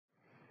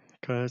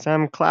'Cause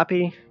I'm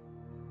Clappy.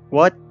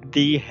 What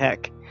the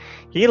heck?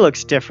 He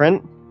looks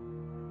different.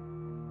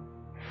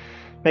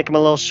 Make him a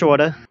little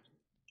shorter.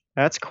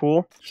 That's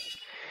cool.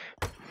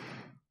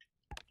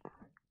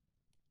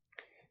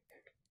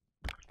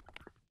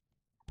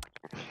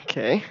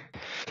 Okay.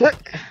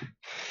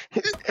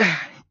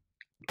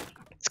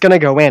 It's gonna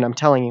go in, I'm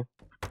telling you.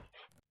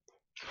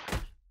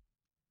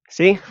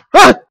 See?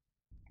 Ah!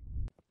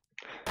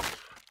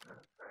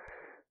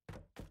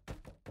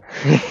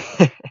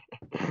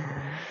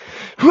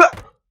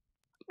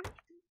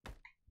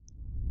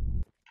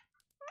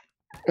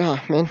 Oh,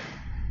 man.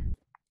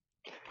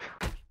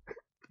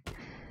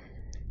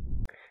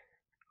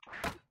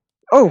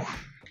 Oh!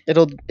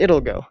 It'll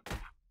go.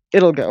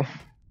 It'll go.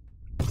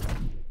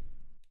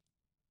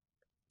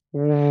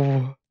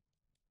 Whoa.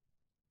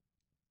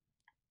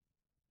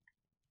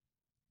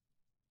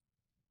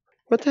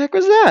 What the heck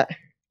was that?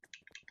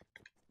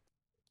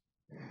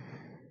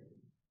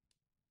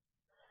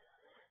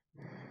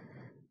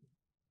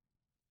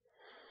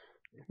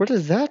 What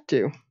does that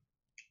do?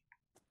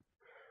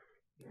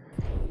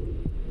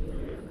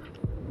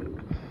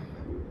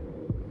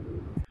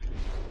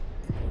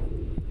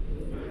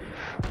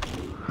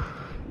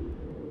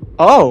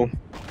 Oh!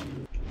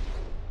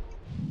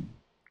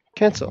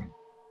 Cancel.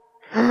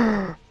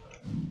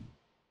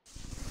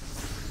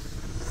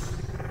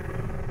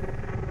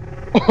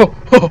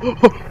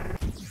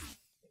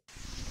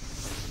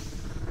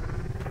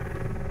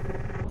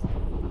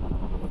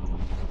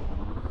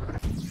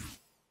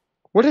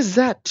 What is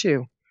that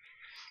too?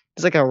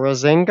 It's like a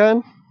Rosen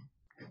gun?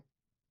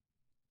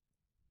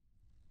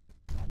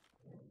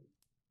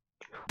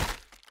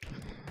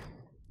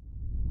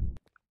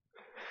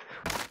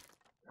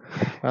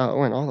 Wow, it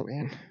went all the way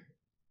in.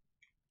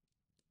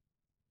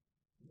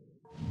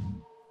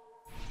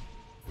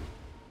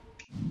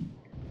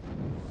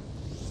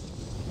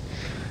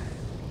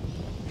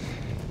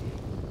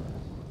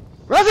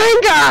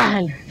 Rosen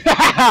gun!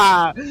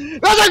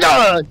 Rosen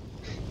gun!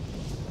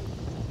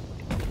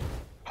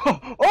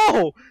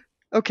 Oh!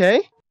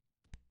 Okay.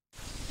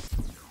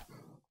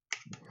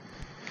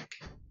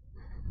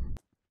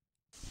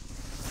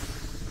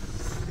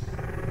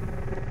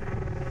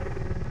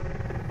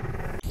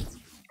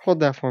 Hold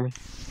that for me.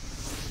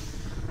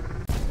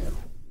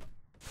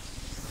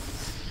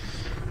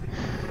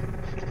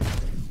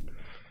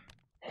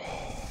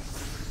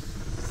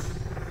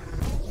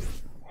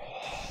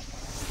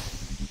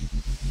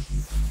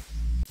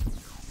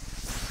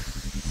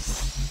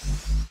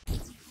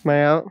 Am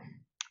I out?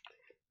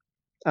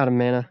 Out of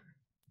mana.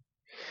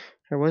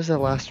 Or what does that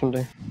last one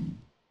do?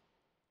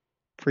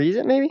 Freeze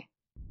it, maybe?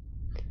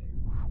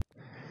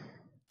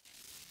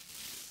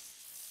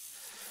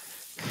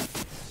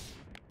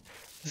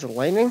 Is it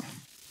lightning?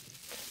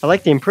 I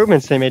like the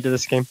improvements they made to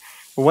this game.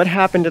 But what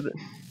happened to the...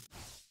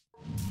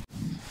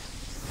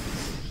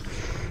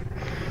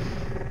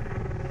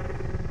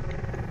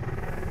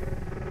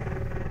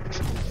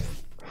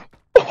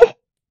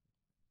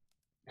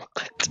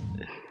 What?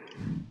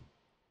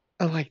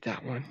 I like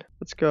that one.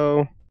 Let's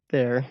go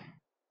there.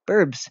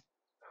 Burbs.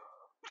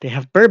 They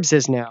have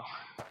burbses now.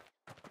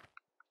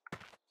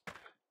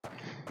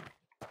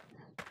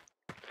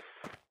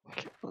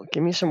 Okay, well,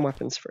 give me some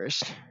weapons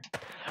first.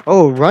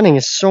 Oh, running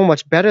is so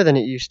much better than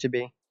it used to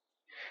be. Do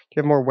you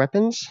have more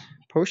weapons?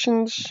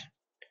 Potions?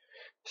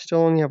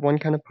 Still only have one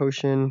kind of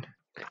potion.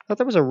 I thought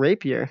that was a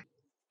rapier.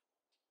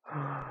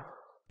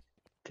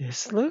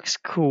 This looks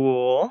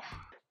cool.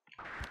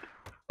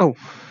 Oh.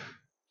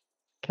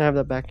 Can I have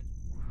that back?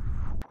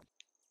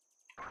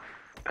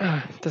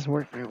 It doesn't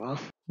work very well.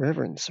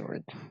 Reverend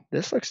sword.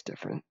 This looks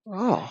different.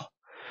 Oh.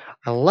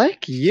 I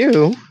like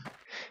you.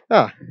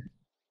 Ah.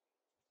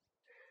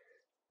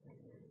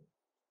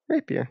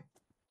 Rapier.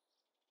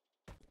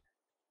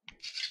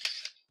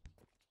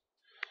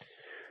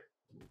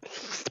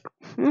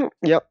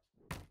 Yep.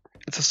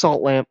 It's a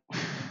salt lamp.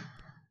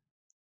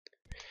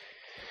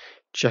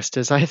 Just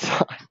as I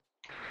thought.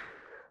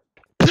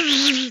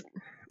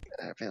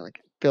 I feel like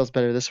it feels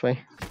better this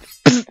way.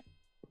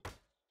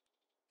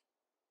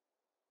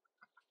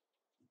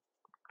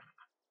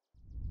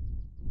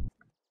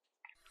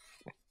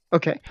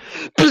 Okay.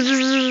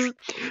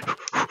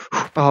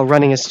 Oh,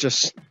 running is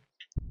just...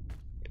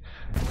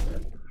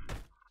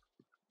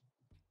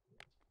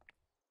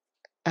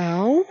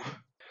 Ow.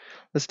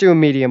 Let's do a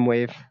medium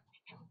wave.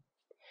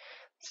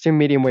 Let's do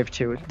medium wave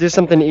 2. Do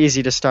something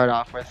easy to start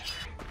off with.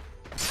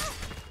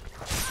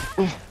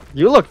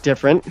 You look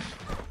different.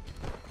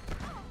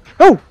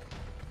 Oh!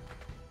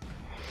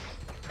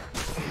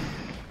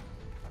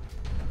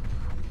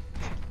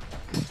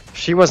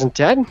 She wasn't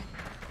dead?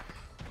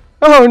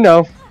 Oh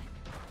no.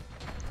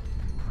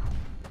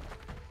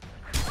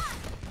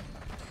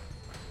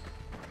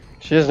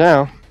 She is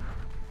now.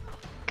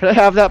 Could I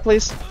have that,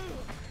 please?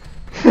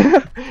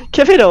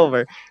 Give it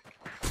over.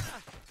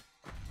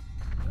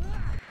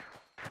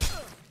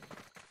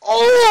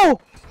 Oh!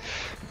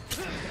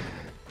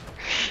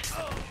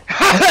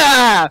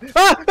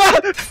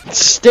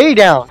 Stay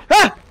down.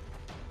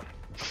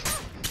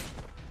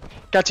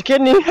 Got your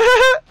kidney.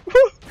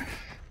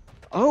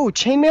 Oh. Oh,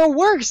 chainmail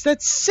works.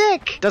 That's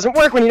sick. Doesn't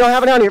work when you don't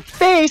have it on your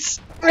face.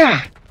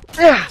 I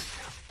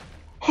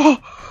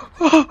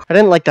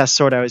didn't like that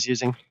sword I was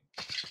using.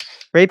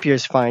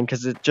 Rapier's fine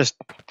because it's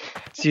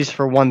used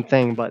for one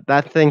thing, but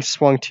that thing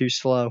swung too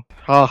slow.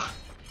 Oh.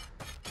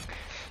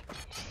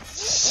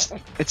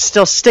 It's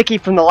still sticky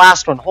from the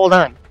last one. Hold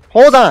on.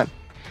 Hold on.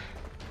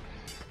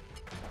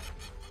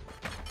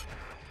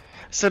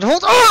 I said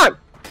hold on!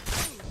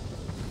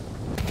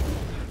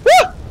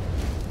 Woo!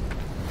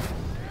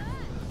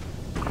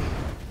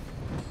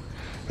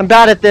 I'm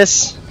bad at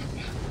this.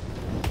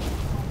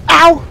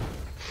 Ow!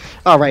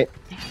 Alright.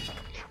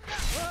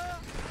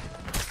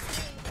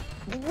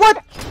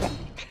 What?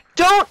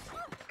 Don't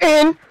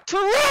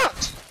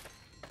interrupt!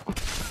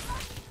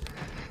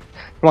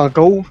 You wanna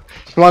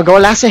go,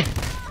 lassie?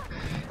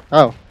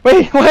 Oh.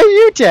 Wait, why are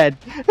you dead?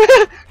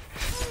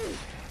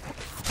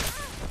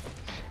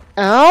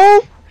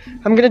 Ow!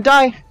 I'm gonna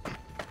die.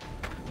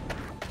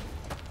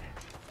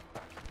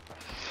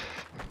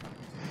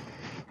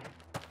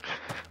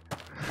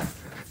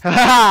 Ha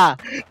ha!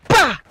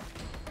 Bah!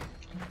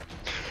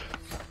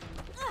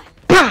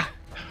 Bah!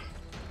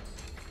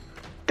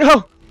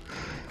 Go!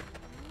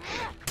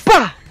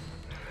 Bah!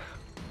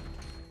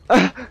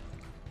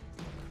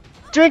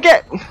 Drink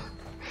it!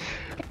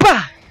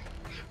 Bah!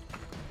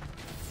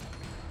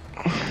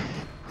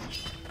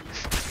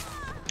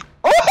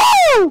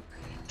 Oh!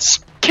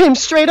 Came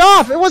straight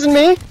off. It wasn't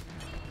me.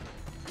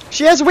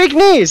 She has weak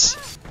knees.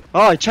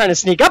 Oh, you're trying to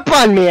sneak up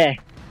on me.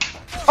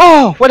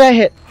 Oh, what'd I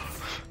hit?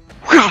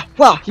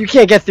 Well, you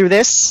can't get through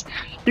this.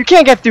 You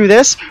can't get through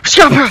this.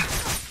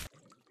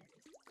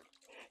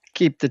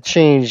 Keep the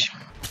change.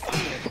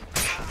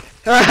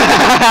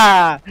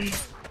 The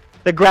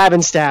grab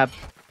and stab.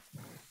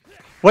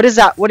 What is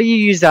that? What do you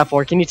use that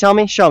for? Can you tell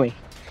me? Show me.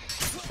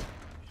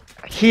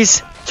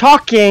 He's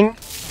talking.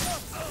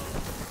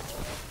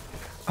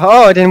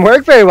 Oh, it didn't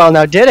work very well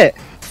now, did it?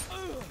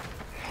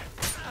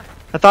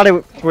 I thought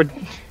it would...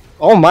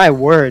 Oh my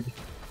word.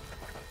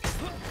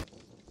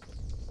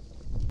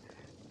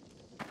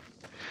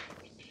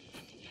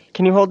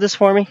 Can you hold this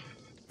for me?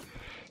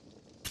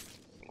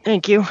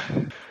 Thank you.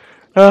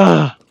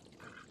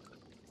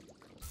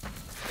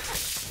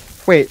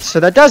 Wait, so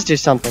that does do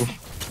something.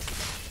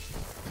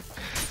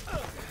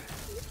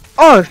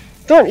 Oh,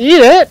 don't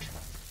eat it!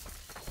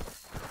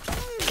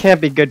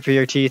 Can't be good for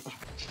your teeth.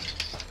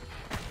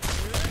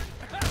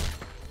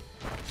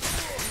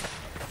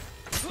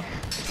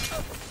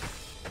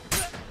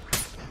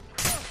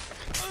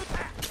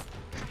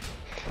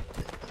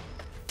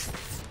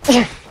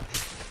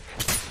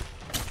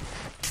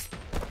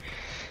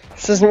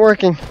 This isn't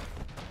working.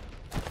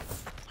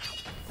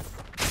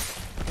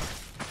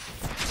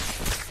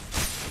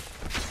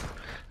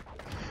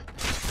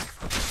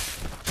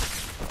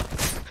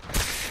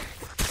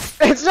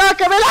 It's not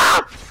coming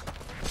up!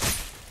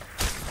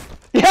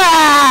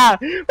 Yeah!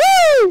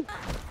 Woo!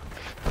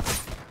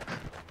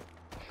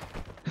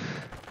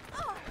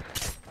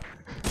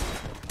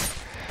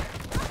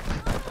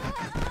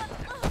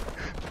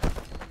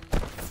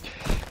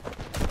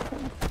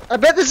 I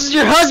bet this is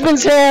your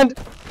husband's hand!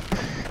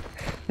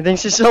 You think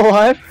she's still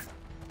alive?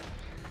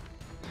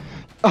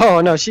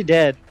 Oh no, she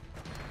dead.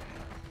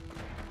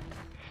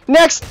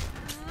 Next!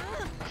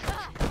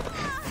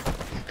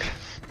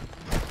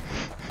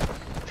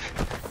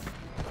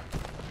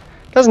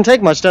 Doesn't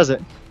take much, does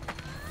it?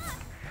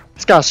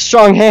 It's got a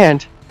strong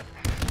hand.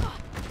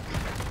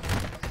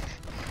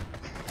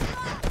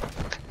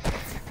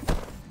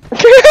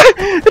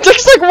 It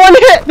takes like one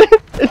hit!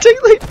 It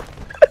takes like...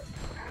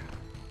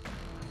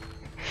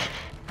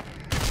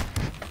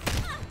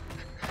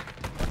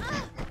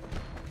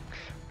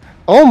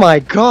 Oh my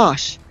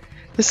gosh!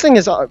 This thing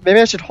is... Maybe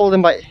I should hold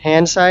him by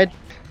hand side.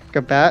 Like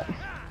a bat.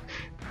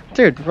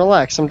 Dude,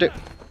 relax. I'm doing...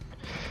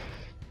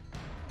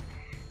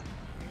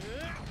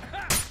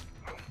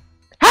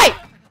 Hey!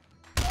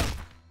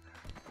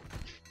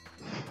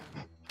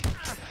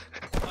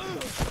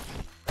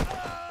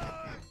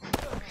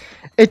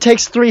 It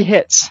takes 3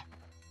 hits.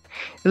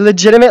 It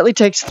legitimately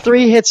takes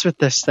 3 hits with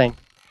this thing.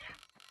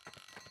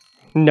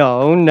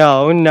 No,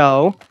 no,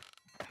 no.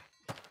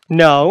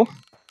 No.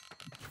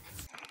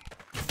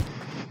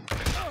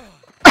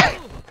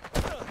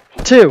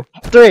 2,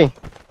 3.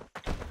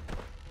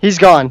 He's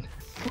gone.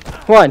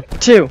 1,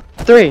 2,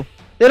 3.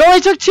 It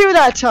only took 2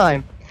 that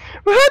time.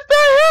 What the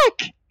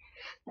heck?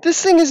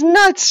 This thing is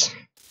nuts.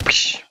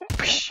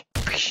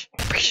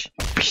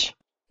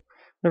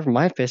 Never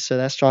my fists are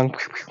that strong.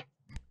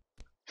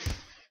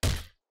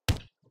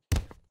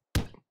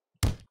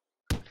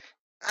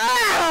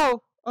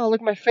 Ow! Oh,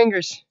 look at my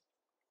fingers.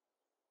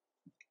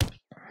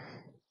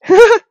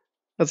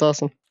 That's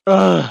awesome.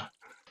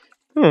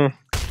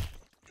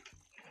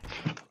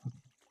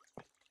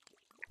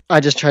 I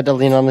just tried to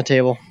lean on the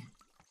table.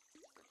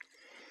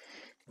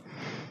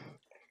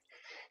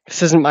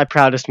 This isn't my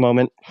proudest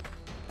moment.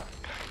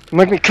 You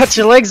make me cut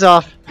your legs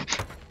off.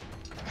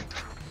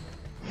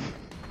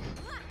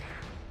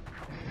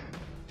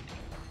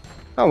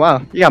 Oh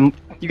wow, you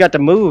got the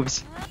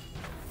moves.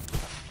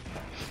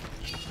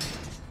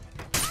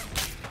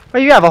 Oh,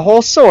 you have a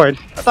whole sword.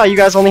 I thought you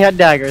guys only had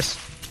daggers.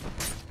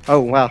 Oh,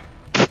 wow.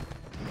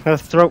 A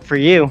throat for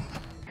you.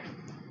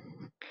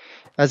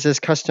 As is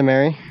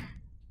customary.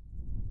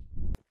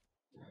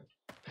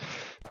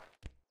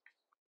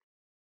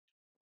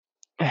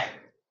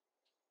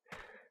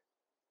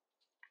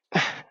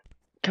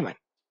 Come on.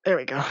 There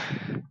we go.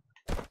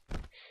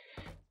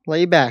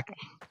 Lay back.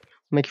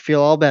 Make you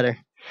feel all better.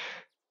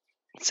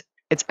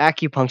 It's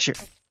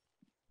acupuncture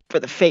for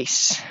the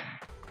face.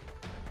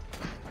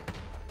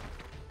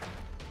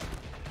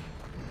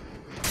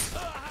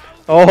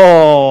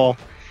 Oh,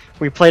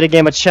 we played a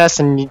game of chess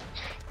and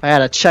I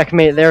had a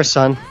checkmate there,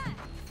 son.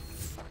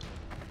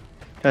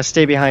 Gotta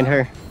stay behind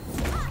her.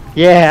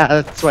 Yeah,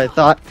 that's what I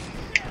thought.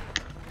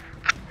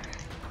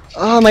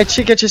 Oh, my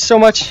cheek itches so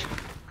much.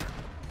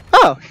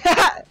 Oh,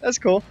 that's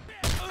cool.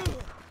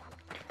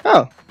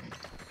 Oh.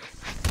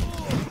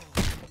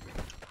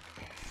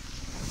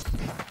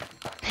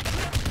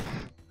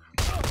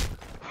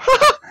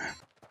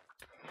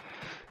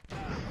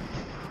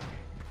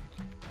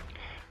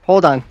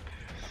 Hold on.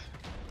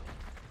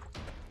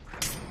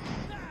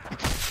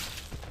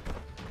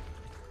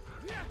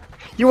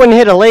 You wouldn't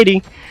hit a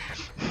lady.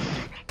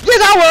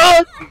 Yes, I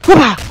would!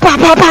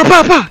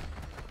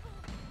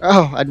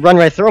 Oh, I'd run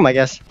right through him, I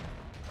guess.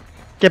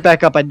 Get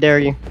back up, I dare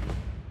you.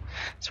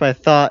 That's what I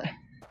thought.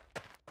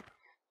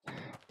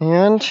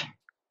 And...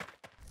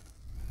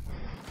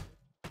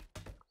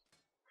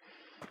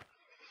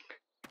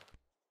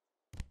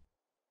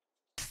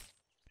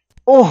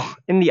 oh,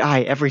 in the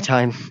eye, every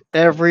time.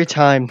 Every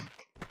time.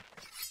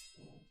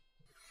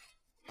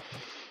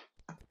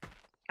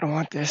 I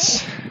want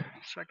this.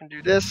 So I can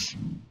do this.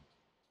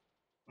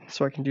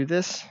 So I can do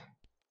this.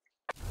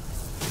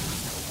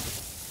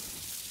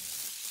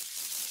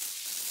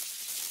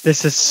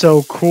 This is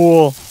so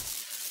cool.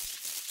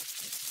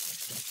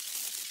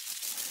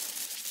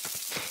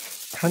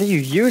 How do you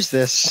use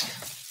this?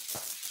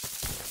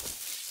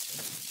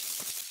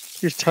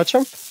 You just touch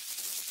him?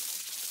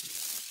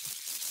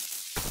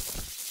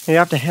 You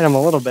have to hit him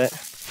a little bit.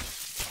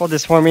 Hold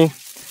this for me.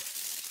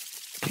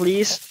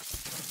 Please.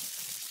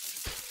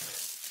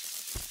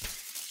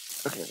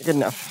 Okay, good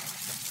enough.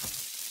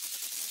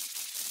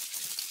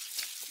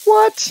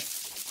 What?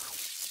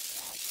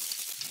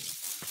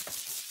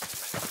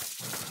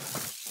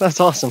 That's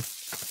awesome.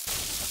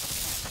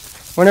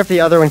 Wonder if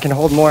the other one can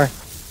hold more.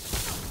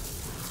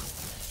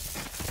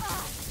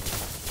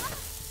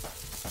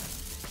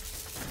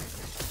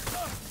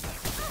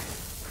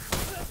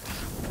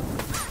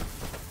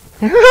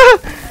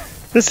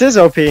 This is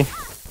OP.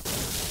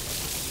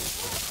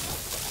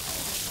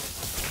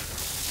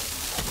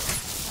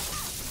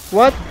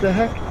 What the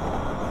heck?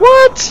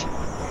 What?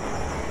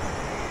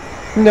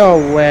 No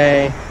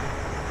way.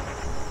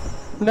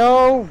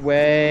 No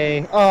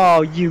way.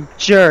 Oh, you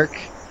jerk.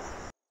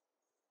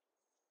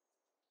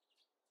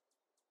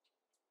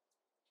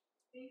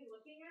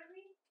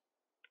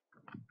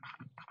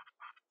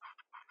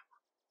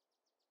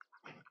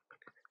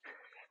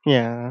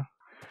 Yeah.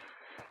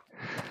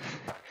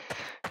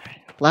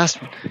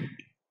 Last one.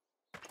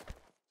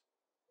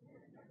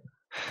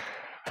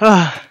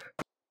 Ah.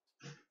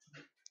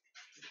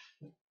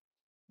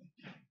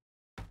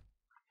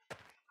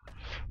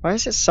 Why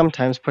does it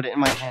sometimes put it in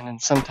my hand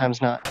and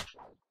sometimes not?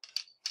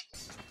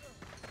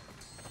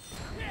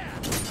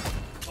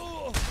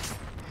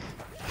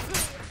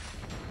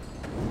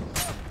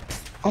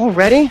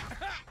 Already?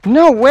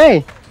 No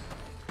way!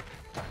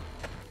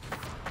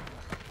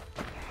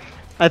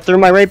 I threw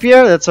my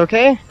rapier, that's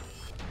okay?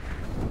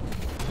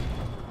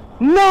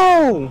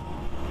 No!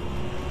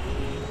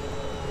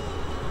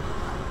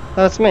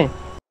 That's me.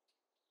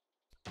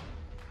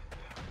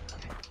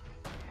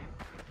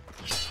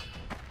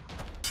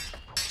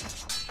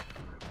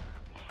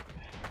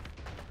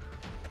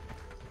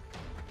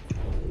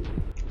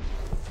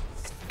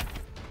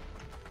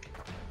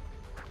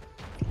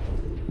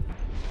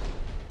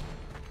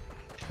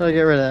 Gotta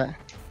get rid of that.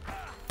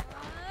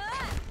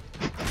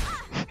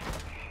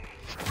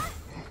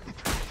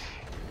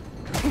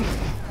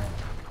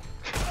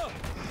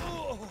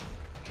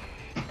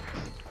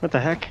 What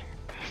the heck?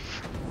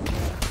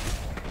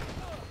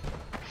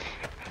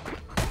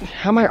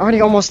 How am I already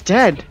almost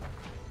dead?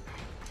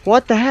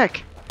 What the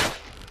heck?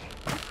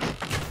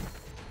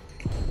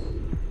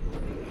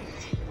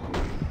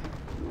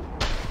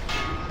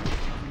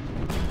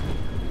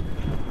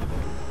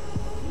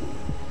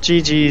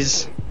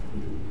 GG's.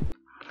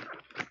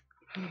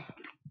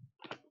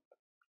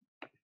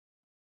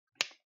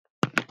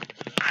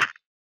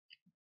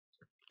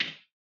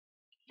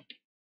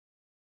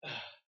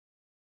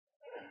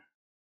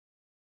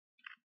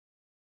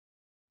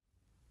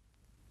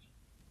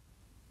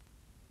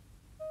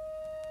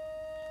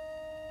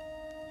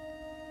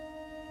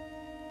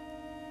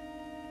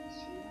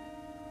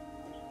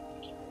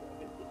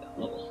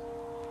 Level.